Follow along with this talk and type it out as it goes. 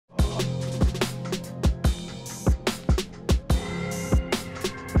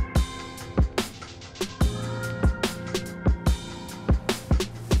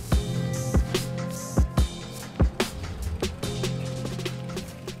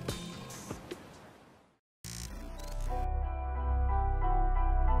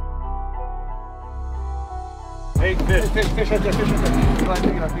Hey, fish right there, fish right there. Go ahead,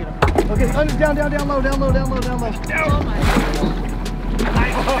 take it up, feed him. Okay, under, down low. Down. Oh my God.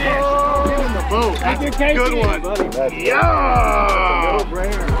 Nice fish. Get in the boat. That's a good one. Yeah. That's a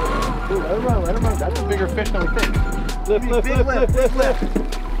no-brainer. Let him run. That's a bigger fish than we think. Lift.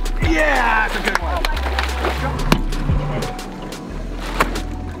 Yeah, that's a good one.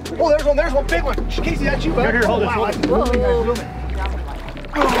 Oh, there's one big one. Casey, that's you, bud. Here, hold this.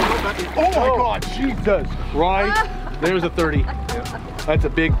 Oh my God, Jesus. Right, there's a 30. That's a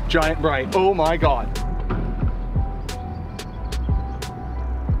big, giant bright. Oh my God.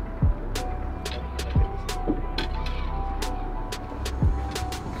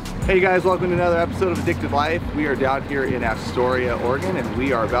 Hey guys, welcome to another episode of Addicted Life. We are down here in Astoria, Oregon, and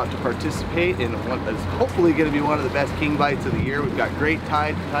we are about to participate in what is hopefully going to be one of the best king bites of the year. We've got great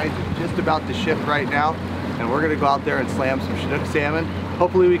tides. Tides are just about to shift right now, and we're going to go out there and slam some Chinook salmon.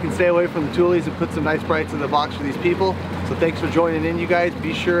 Hopefully we can stay away from the toolies and put some nice bites in the box for these people. So thanks for joining in, you guys.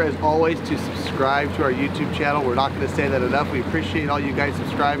 Be sure, as always, to subscribe to our YouTube channel. We're not going to say that enough. We appreciate all you guys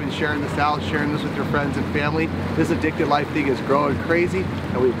subscribing, sharing this out, sharing this with your friends and family. This Addicted Life thing is growing crazy,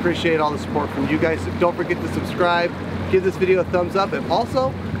 and we appreciate all the support from you guys. So don't forget to subscribe, give this video a thumbs up, and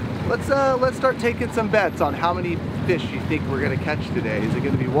also let's start taking some bets on how many fish you think we're going to catch today. Is it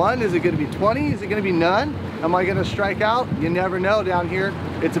going to be 1? Is it going to be 20? Is it going to be none? Am I going to strike out? You never know down here.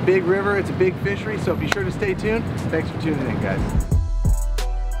 It's a big river, it's a big fishery, so be sure to stay tuned. Thanks for tuning in, guys.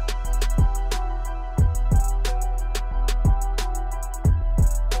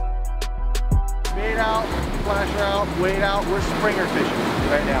 Bait out, flasher out, wade out. We're springer fishing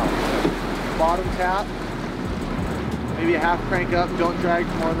right now. Bottom tap, maybe a half crank up. Don't drag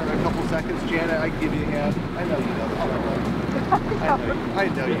for more than a couple seconds. Janet, I can give you a hand. I know you know the drill. I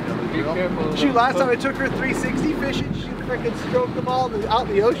know you know the drill. Shoot, last time I took her 360 fishing, she freaking stroked them all. Out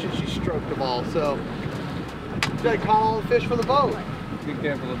in the ocean, she stroked them all. So, you gotta caught all the fish for the boat. Be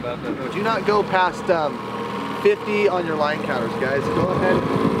careful about that. Do not go past 50 on your line counters, guys. Go ahead and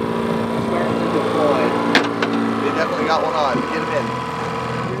start to deploy. They definitely got one on. Get them in.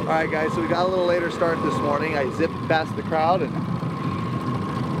 All right, guys, so we got a little later start this morning. I zipped past the crowd and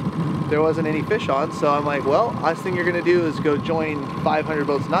there wasn't any fish on, so I'm like, well, last thing you're gonna do is go join 500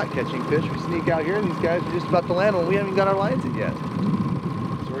 boats not catching fish. We sneak out here and these guys are just about to land when we haven't even got our lines in yet.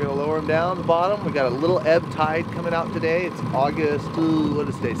 So we're gonna lower them down the bottom. We got a little ebb tide coming out today. It's August, what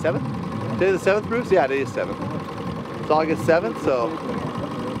is today, 7th? Today the 7th, Bruce? Yeah, today is 7th. It's August 7th, so yeah,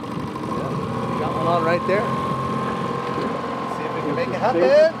 got one on right there. Make it happen.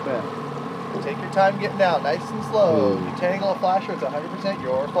 Take your time getting down, nice and slow. You tangle a flasher, it's 100%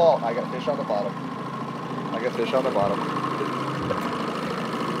 your fault. I got fish on the bottom.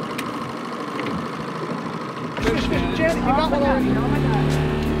 Fish, Janet, you got one already.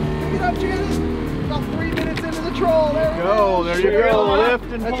 Pick it up, Janet. About 3 minutes into the troll. There you go. There you go.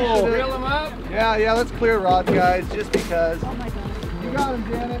 Lift and pull. Reel them up. Yeah, let's clear rods, guys, just because. Oh my God. You got him,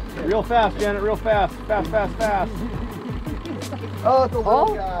 Janet. Real fast, Janet, real fast. Fast. Oh, it's a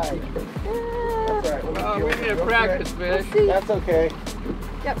little guy. That's all right. We need a practice fish. That's okay.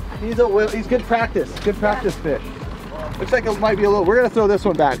 Yep. He's good practice. Good practice fish. Looks like it might be a little. We're gonna throw this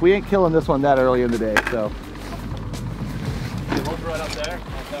one back. We ain't killing this one that early in the day, so. Hold right up there.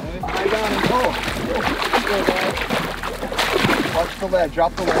 I got him. Oh. Watch the lead.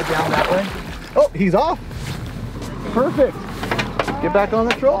 Drop the lead down that way. Oh, he's off. Perfect. Get back on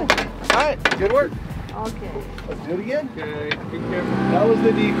the troll. All right. Good work. Okay. Let's do it again. Okay, be careful. That was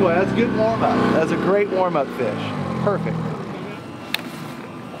the decoy. That's a good warm up. That's a great warm up fish. Perfect.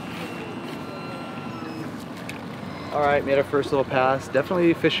 All right, made our first little pass.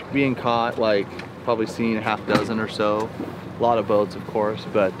 Definitely fish being caught, like probably seen a half dozen or so. A lot of boats, of course,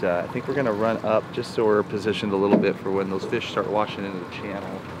 but I think we're gonna run up just so we're positioned a little bit for when those fish start washing into the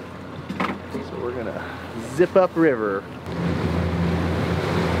channel. So we're gonna zip up river.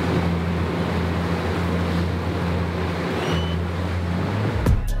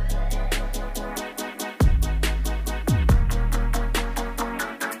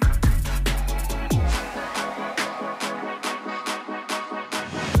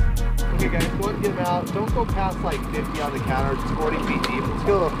 Okay guys, go and get them out. Don't go past like 50 on the counter. It's 40 feet deep. Let's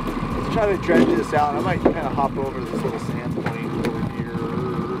try to dredge this out. I might kind of hop over to this little sand point over here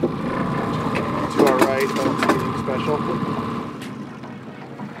to our right if I don't see anything special.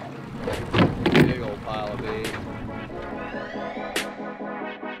 Big old pile of bait.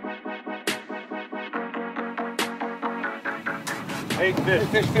 Hey,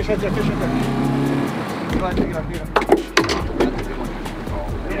 fish right there, fish right there. Go ahead, take it up, feed him.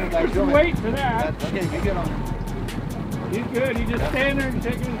 That's a good one. Wait for that. Okay, you get on. He's good. He's just standing there and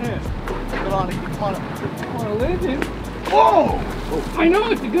taking his head. Get on it, come on it. I want to lift him. Whoa! I know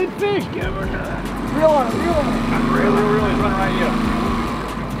it's a good fish. Give her that. Reel on it, reel on it. Reel. He's running right here.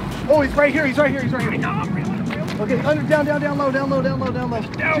 Oh, he's right here, he's right here, he's right here. I know, I'm reeling. Okay, under, down low. Down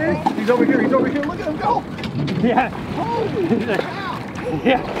Jake, he's over here, look at him go. Yeah. Holy cow.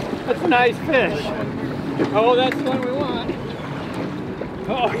 Yeah, that's a nice fish. Oh, that's the one we want.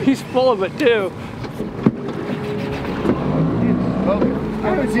 Oh, he's full of it too. I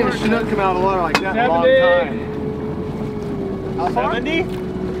haven't seen a Chinook come out of the water like that in a long time. How far? 70?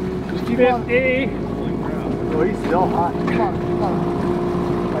 Just keep 50. on. Oh, he's still hot. Come on.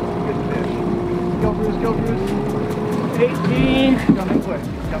 That's a good fish. Go, Bruce. 18. Come in quick.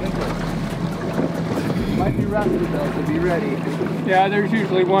 Might be rusty though, so be ready. Yeah, there's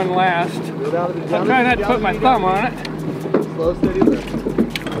usually one last. I'm trying not to put my thumb on it. Slow, steady lift.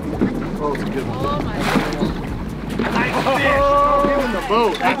 Oh, it's a good one. Oh my God. Nice Oh, in the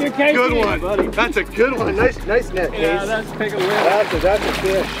boat. That's a good one. Buddy. That's a good one. Nice net, Case. Yeah, let's take a look. That's a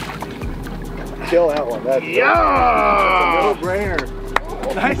fish. Kill that one. That's a no-brainer.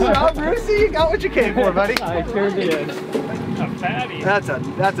 Nice job, Brucey. You got what you came for, buddy. I sure did. A fatty. That's a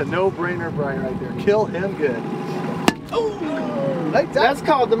no-brainer, Brian, right there. Kill him good. Oh, That's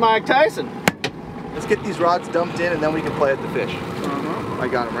called the Mike Tyson. Let's get these rods dumped in, and then we can play at the fish. I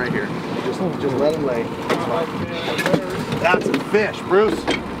got him right here. Just let him lay. That's a fish, Bruce.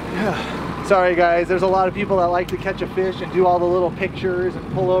 Yeah. Sorry guys, there's a lot of people that like to catch a fish and do all the little pictures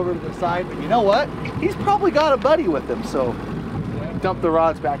and pull over to the side, but you know what? He's probably got a buddy with him, so dump the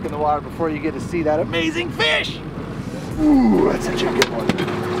rods back in the water before you get to see that amazing fish. Ooh, that's such a good one.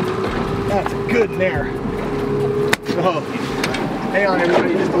 That's a good nair. Oh, hang on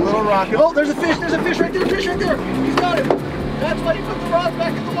everybody, just a little rocket. Oh, there's a fish right there, He's got it. That's why you put the rods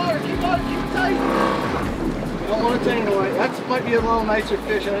back in the water. Keep on it, keep it tight. Don't want to tangle right. That might be a little nicer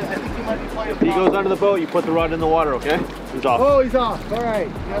fish. I think he might be playing. He goes under the boat, you put the rod in the water, okay? He's off. Oh, he's off. All right.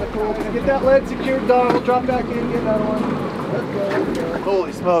 Get that lead secured, Don. We'll drop back in, get another one. Let's go.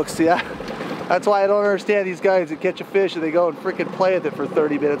 Holy smokes, yeah. That's why I don't understand these guys that catch a fish and they go and freaking play with it for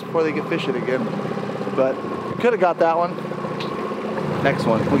 30 minutes before they get fishing again. But could have got that one. Next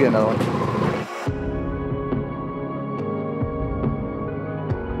one. We'll get another one.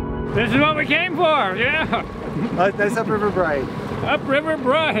 This is what we came for, yeah. Nice upriver bright. Upriver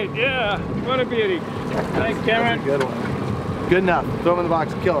bright, yeah. What a beauty. Thanks, Cameron. That's a good one. Good enough. Throw him in the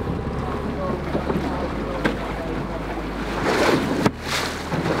box and kill him.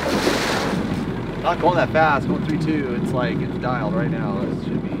 Not going that fast, going 3.2. It's like it's dialed right now. It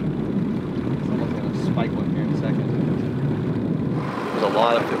should be. Someone's gonna spike one here in a second. There's a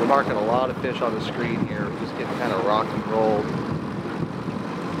lot of. We're marking a lot of fish on the screen here. We're just getting kind of rock and rolled.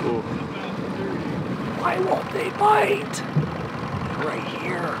 Ooh. Why won't they bite? Right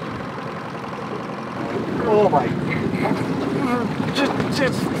here. Oh my.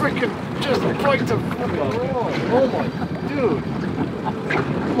 Just freaking, just bite the freaking roll. Oh my, dude.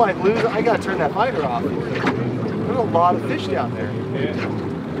 You might lose. I gotta turn that fighter off. There's a lot of fish down there. Yeah.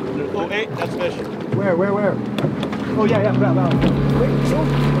 Oh, hey, that's fish. Where? Oh yeah, that one. Wait,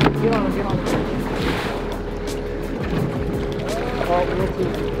 get on him. Oh,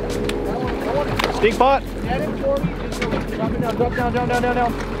 Stink pot? Net in for me. Drop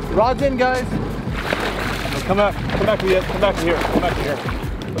down. Rods in, guys. Come back to here. Come back to here.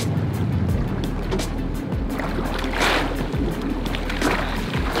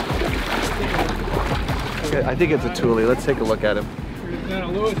 Okay, I think it's a tule. Let's take a look at him. Is that a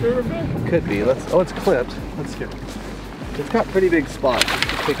Lewis River fish? Could be. Oh, it's clipped. Let's see. It's got pretty big spots.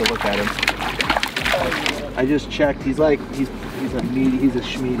 Let's take a look at him. I just checked. He's a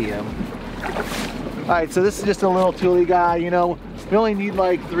medium. All right, so this is just a little tule guy. You know, we only need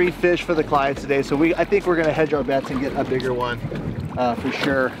like 3 fish for the clients today, so I think we're gonna hedge our bets and get a bigger one for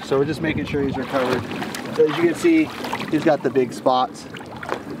sure. So we're just making sure he's recovered. So as you can see, he's got the big spots.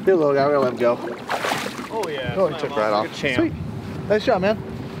 Good little guy. We're gonna let him go. Oh yeah. Oh, he took right off. Champ. Sweet. Nice shot, man.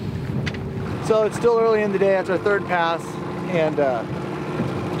 So it's still early in the day. It's our 3rd pass, and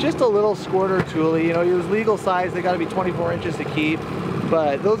just a little squirter tule. You know, it was legal size. They got to be 24 inches to keep,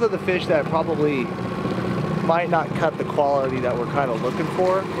 but those are the fish that probably might not cut the quality that we're kind of looking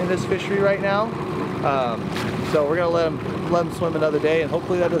for in this fishery right now. So we're gonna let them swim another day, and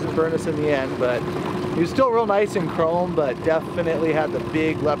hopefully that doesn't burn us in the end. But he was still real nice and chrome, but definitely had the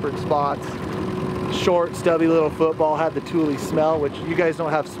big leopard spots. Short, stubby little football, had the tule smell, which you guys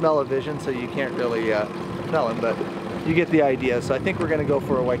don't have smell-o-vision, so you can't really smell him, but you get the idea. So I think we're gonna go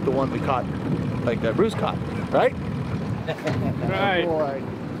for like the one we caught, like that Bruce caught, right? Right. Boy.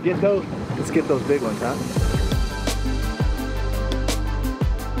 Let's get those big ones, huh?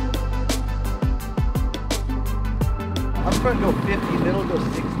 I'm trying to go 50, middle go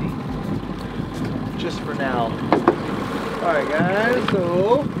 60. Just for now. Alright guys,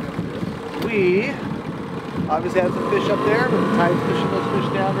 so we obviously have some fish up there, but the tide's pushing those fish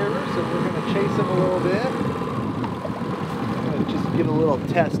downriver, so we're going to chase them a little bit. I'm going to just give a little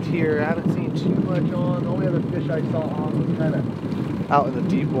test here. I haven't seen too much on. The only other fish I saw on was kind of out in the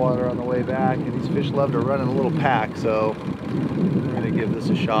deep water on the way back, and these fish love to run in a little pack, so we're going to give this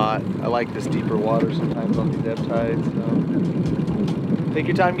a shot. I like this deeper water sometimes on these ebb tides, so take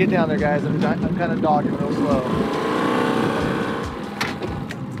your time, get down there guys. I'm kind of dogging real slow.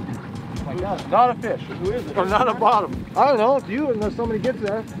 Oh my gosh, not a fish. Who is it? Or not a bottom. I don't know, it's you unless somebody gets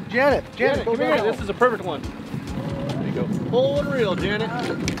there. Janet, Come here. This is a perfect one. There you go. Whole and real, Janet.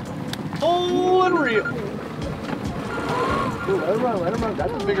 Whole and real. Ooh, let him run, let him run.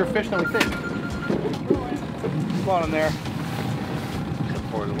 That's a bigger fish than we think. Come on in there.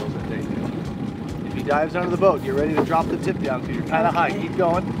 Forward a little bit. There you go. If he dives under the boat, get ready to drop the tip down because you're kind of high. Keep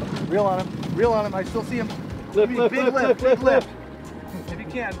going. Reel on him. Reel on him. I still see him. Lift, lift, big lift, lift, lift, big lift. lift. If you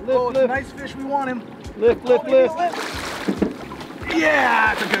can. Lift, Oh, it's a lift. nice fish. We want him. Lift, lift, Oh, give me a lift.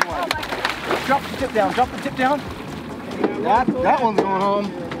 Yeah, that's a good one. Drop the tip down. Drop the tip down. That one's going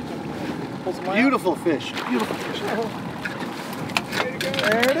home. Beautiful fish. Beautiful fish.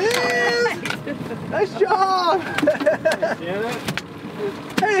 There it is. Nice job. Janet.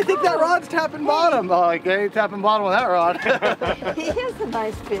 Hey, I think that rod's tapping bottom. Oh, like they ain't tapping bottom on that rod. He is a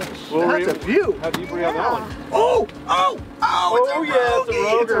nice fish. That's a view. How deep were you on that one? Oh, it's a yeah, it's a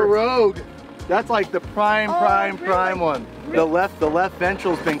rogue. It's a rogue. That's like the prime really? one. The left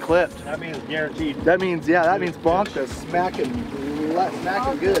ventral's been clipped. That means guaranteed. That means, yeah, that means Bonk is smacking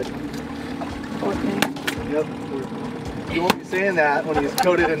good. Yep. You won't be saying that when he's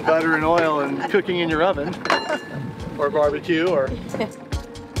coated in butter and oil and cooking in your oven. Or barbecue, or...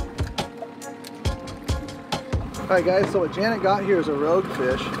 Alright guys, so what Janet got here is a rogue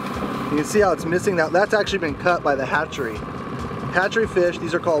fish. You can see how it's missing that. That's actually been cut by the hatchery. Hatchery fish,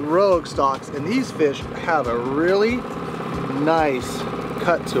 these are called rogue stocks, and these fish have a really nice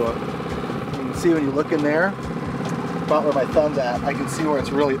cut to them. You can see when you look in there, about where my thumb's at, I can see where it's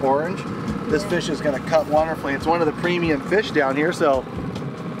really orange. This fish is going to cut wonderfully. It's one of the premium fish down here, so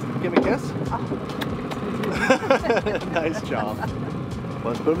give me a kiss. Nice job.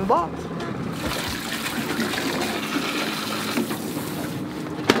 Let's put him in the box.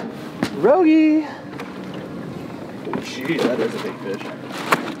 Rogie! Oh geez, that is a big fish.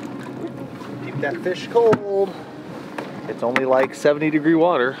 Keep that fish cold. It's only like 70-degree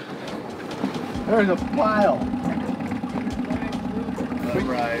water. There's a pile.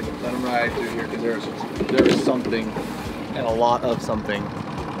 Let him ride through here because there is something and a lot of something.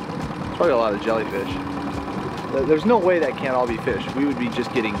 It's probably a lot of jellyfish. There's no way that can't all be fish. We would be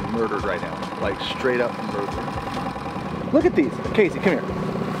just getting murdered right now. Like straight up murdered. Look at these. Casey, come here.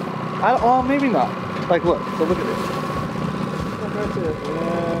 Oh, maybe not. Like look, so look at this.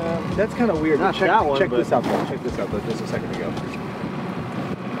 That's kind of weird. Not that one, check but... this out though. Check this out though, just a second ago.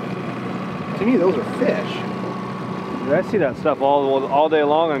 To me, those are fish. I see that stuff all day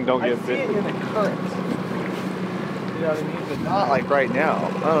long and don't get I see bit. it in the currents. You know what I mean? But not like right now. I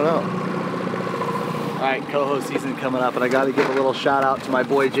don't know. Alright, coho season coming up, and I got to give a little shout out to my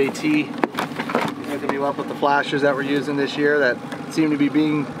boy JT. He's hooking me up with the flashers that we're using this year that seem to be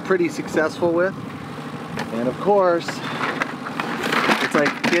being pretty successful with. And of course, it's like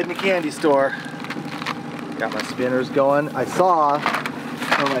a kid in a candy store. Got my spinners going. I saw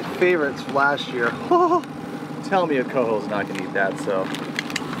one of my favorites last year. Tell me a coho's not gonna eat that, so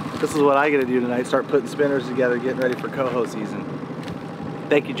this is what I gotta do tonight, start putting spinners together, getting ready for coho season.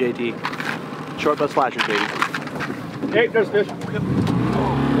 Thank you, JT. Short bus flashers, baby. Hey, there's fish. Yep.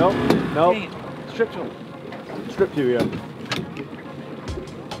 Nope. Nope. Dang, strip to him. Strip to you.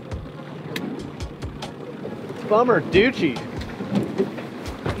 Bummer, Doochie.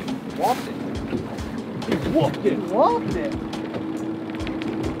 Walked it. He whooped it. Walked it.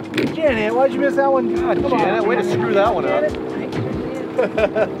 Janet, why'd you miss that one? God, Janet, way to screw that one up.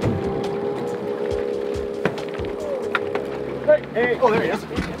 Hey, Oh, there he is.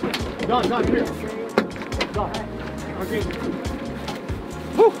 John, come here. John. Okay.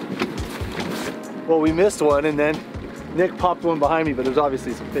 Whew. Well, we missed one, and then Nick popped one behind me, but there's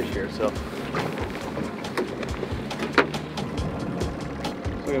obviously some fish here, so.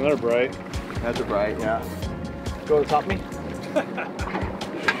 Look at that bright. That's a bright, yeah. Go to the top of me.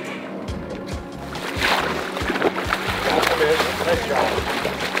 Nice job.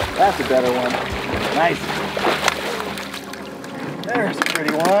 That's a better one. Nice. There's a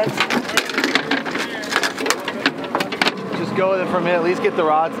pretty one. Just go with it for a minute. At least get the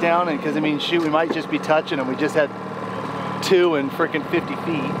rods down, and because I mean, shoot, we might just be touching them. We just had 2 in freaking 50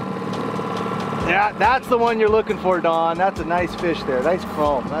 feet. Yeah, that's the one you're looking for, Don. That's a nice fish there. Nice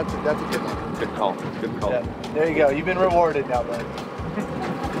chrome. That's a good one. Good call. Good call. Yeah, there you go. You've been rewarded now, bud.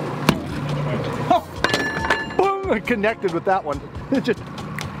 Boom! I connected with that one. Just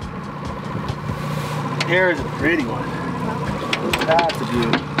here's a pretty one. That's a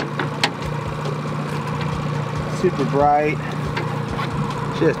beauty. Super bright.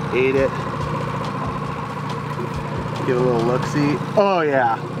 Just ate it. Give it a little look-see. Oh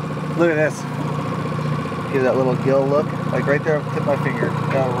yeah. Look at this. Give that little gill look. Like right there, tip my finger. You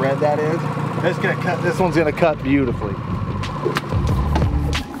know how red that is? That's gonna cut. This one's gonna cut beautifully. So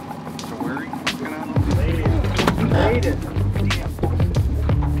where are you gonna? Ate it.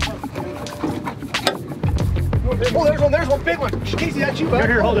 Oh, there's one big one. Casey, that's you, bud.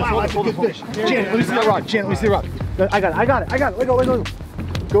 Here, hold this. Wow, Hold that's this, a good hold fish. this. Janet, let me see that rod. Janet, let me see the rod. I got it. Let go.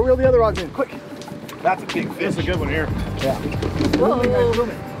 Go reel the other rods in, quick. That's a big fish. That's a good one here. Yeah. Whoa.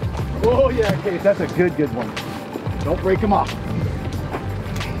 Oh yeah, Case, that's a good one. Don't break them off.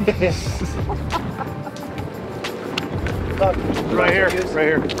 Right here. Right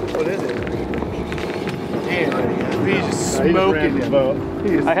here. What is it? Damn, he's just He just ran smoking his it. boat.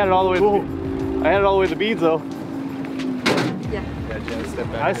 I had it all the way. I had it all the way to the beads though. Yeah. Yeah, Jen, step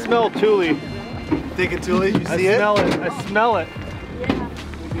back. I smell Thule. Think of Thule, you I see it? smell it. I smell it. Yeah.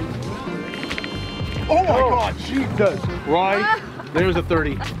 Oh my God, Jesus. Right. There's a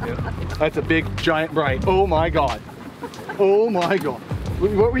 30. That's a big, giant bright. Oh my God. Oh my God.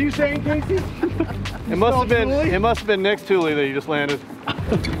 What were you saying, Casey? It must have been. Thule? It must have been next Thule that you just landed. I'm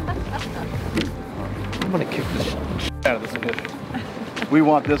gonna kick the shit out of this fish. We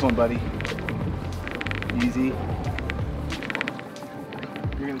want this one, buddy. Easy.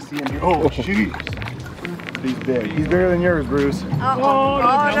 You're gonna see him here. Oh, jeez. He's big. He's bigger than yours, Bruce. Uh-oh. Oh,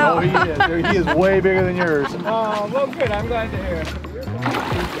 Oh, no. Oh, he is. He is way bigger than yours. Oh, well, good. I'm glad to hear it.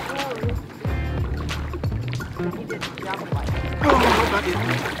 He didn't jump like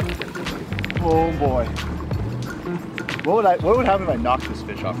Oh boy. What would happen if I knocked this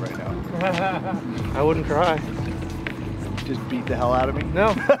fish off right now? I wouldn't try. Just beat the hell out of me?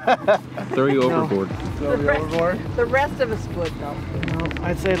 No. Throw you overboard. Throw me overboard? The rest of us would though.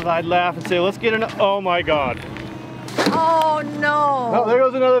 I'd say I'd laugh and say, let's get an. Oh my God. Oh no. Oh, there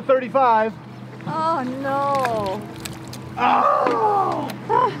goes another 35. Oh no. Oh!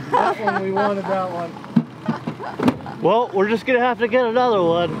 That one, we wanted that one. Well, we're just gonna have to get another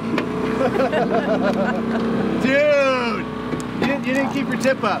one. Dude! You didn't keep your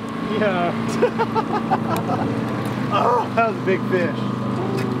tip up. Yeah. Oh, that was a big fish.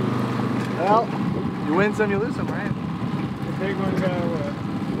 Well, you win some, you lose some, right? The big one got away.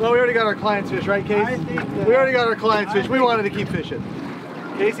 Well, we already got our client's fish, right, Casey? I think that- We already got our client's fish. We wanted to keep fishing.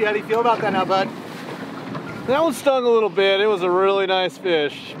 Casey, how do you feel about that now, bud? That one stung a little bit. It was a really nice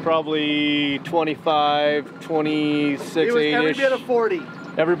fish. Probably 25, 26, It was every 8-ish. bit of 40.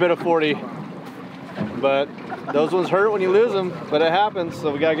 Every bit of 40. But those ones hurt when you lose them, but it happens,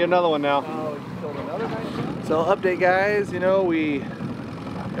 so we gotta get another one now. Oh, you killed another nice one. So update, guys, we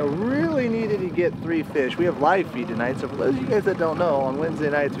really needed to get 3 fish. We have live feed tonight, so for those of you guys that don't know, on Wednesday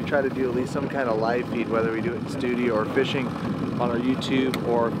nights we try to do at least some kind of live feed, whether we do it in studio or fishing on our YouTube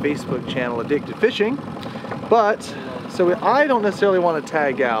or Facebook channel, Addicted Fishing. But, I don't necessarily want to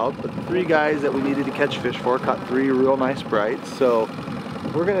tag out, but the 3 guys that we needed to catch fish for caught 3 real nice brights. So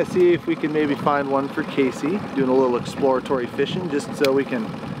we're gonna see if we can maybe find one for Casey, doing a little exploratory fishing, just so we can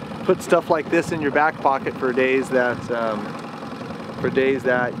put stuff like this in your back pocket for days that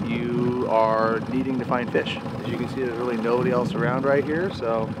you are needing to find fish. As you can see, there's really nobody else around right here,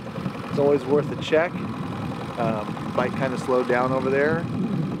 so it's always worth a check. Bite kind of slowed down over there.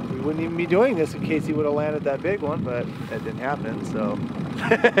 We wouldn't even be doing this if Casey would have landed that big one, but that didn't happen, so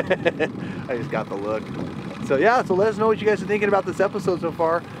I just got the look. So yeah, so let us know what you guys are thinking about this episode so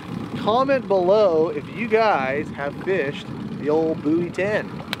far. Comment below if you guys have fished the old buoy 10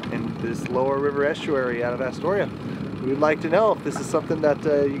 in this lower river estuary out of Astoria. We would like to know if this is something that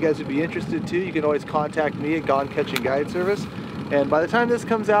you guys would be interested to. You can always contact me at Gone Catching Guide Service. And by the time this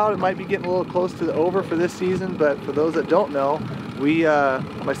comes out, it might be getting a little close to the over for this season, but for those that don't know, we,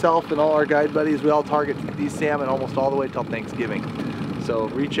 myself and all our guide buddies, we all target these salmon almost all the way till Thanksgiving. So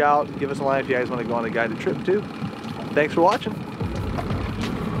reach out, give us a line if you guys want to go on a guided trip too. Thanks for watching.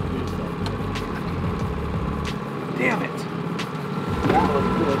 Damn it. That was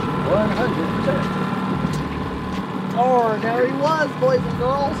fish, 100%. Oh, there he was, boys and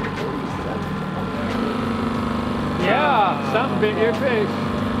girls. Yeah, something bit your fish.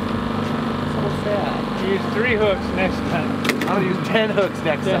 So sad. Use 3 hooks next time. I'm gonna use 10 hooks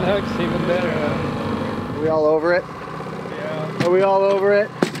next 10 time. hooks, even better. We all over it? Yeah. Are we all over it?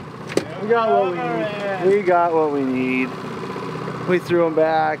 We got what we need. We got what we need. We threw them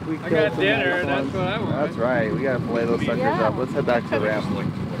back. We I got dinner, that's what I want. That's right. We gotta fillet those suckers Yeah. up. Let's head back to the ramp.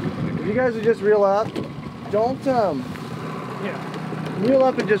 If you guys would just reel up, don't reel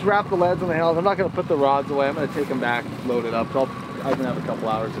up and just wrap the leads on the handles. I'm not gonna put the rods away. I'm gonna take them back, load it up. I'm gonna have a couple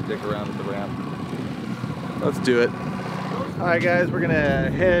hours to dick around at the ramp. Let's do it. All right, guys, we're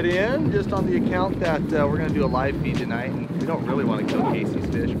gonna head in just on the account that we're gonna do a live feed tonight, and we don't really want to kill Casey's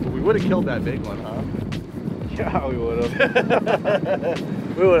fish, but we would have killed that big one, huh? Yeah, we would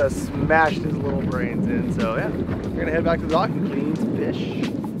have. We would have smashed his little brains in. So yeah, we're gonna head back to the dock and clean some fish.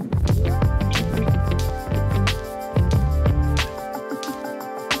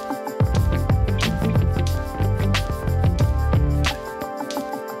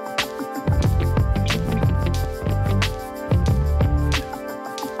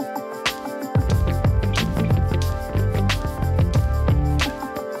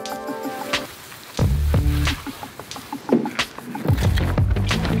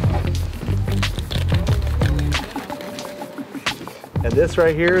 And this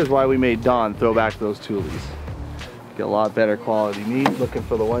right here is why we made Don throw back those toolies. Get a lot better quality meat, looking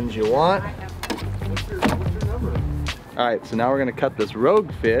for the ones you want. What's your number? All right, so now we're gonna cut this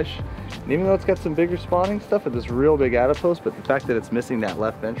rogue fish. And even though it's got some bigger spawning stuff with this real big adipose, but the fact that it's missing that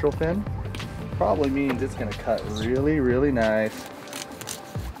left ventral fin probably means it's gonna cut really, really nice.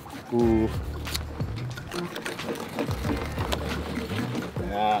 Ooh.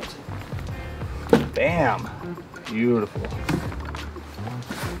 That. Bam. Beautiful.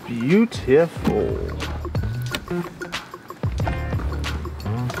 Beautiful.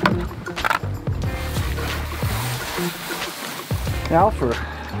 Now for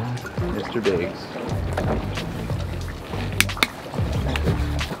Mr. Biggs.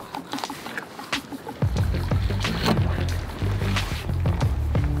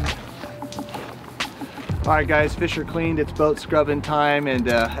 All right, guys, fish are cleaned. It's boat scrubbing time, and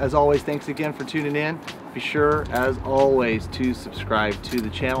as always, thanks again for tuning in. Be sure, as always, to subscribe to the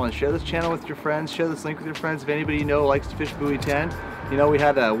channel and share this channel with your friends. Share this link with your friends. If anybody you know likes to fish buoy 10, you know, we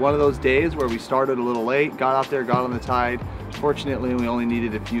had one of those days where we started a little late, got out there, got on the tide. Fortunately, we only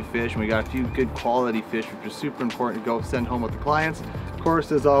needed a few fish, and we got a few good quality fish, which was super important to go send home with the clients. Of course,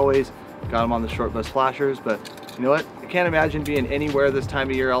 as always, got them on the short bus flashers, but you know what? I can't imagine being anywhere this time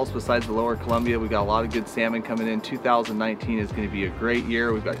of year else besides the lower Columbia. We got a lot of good salmon coming in. 2019 is going to be a great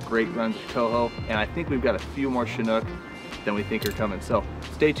year. We've got great runs of coho, and I think we've got a few more Chinook than we think are coming. So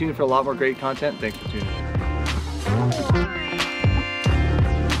stay tuned for a lot more great content. Thanks for tuning in.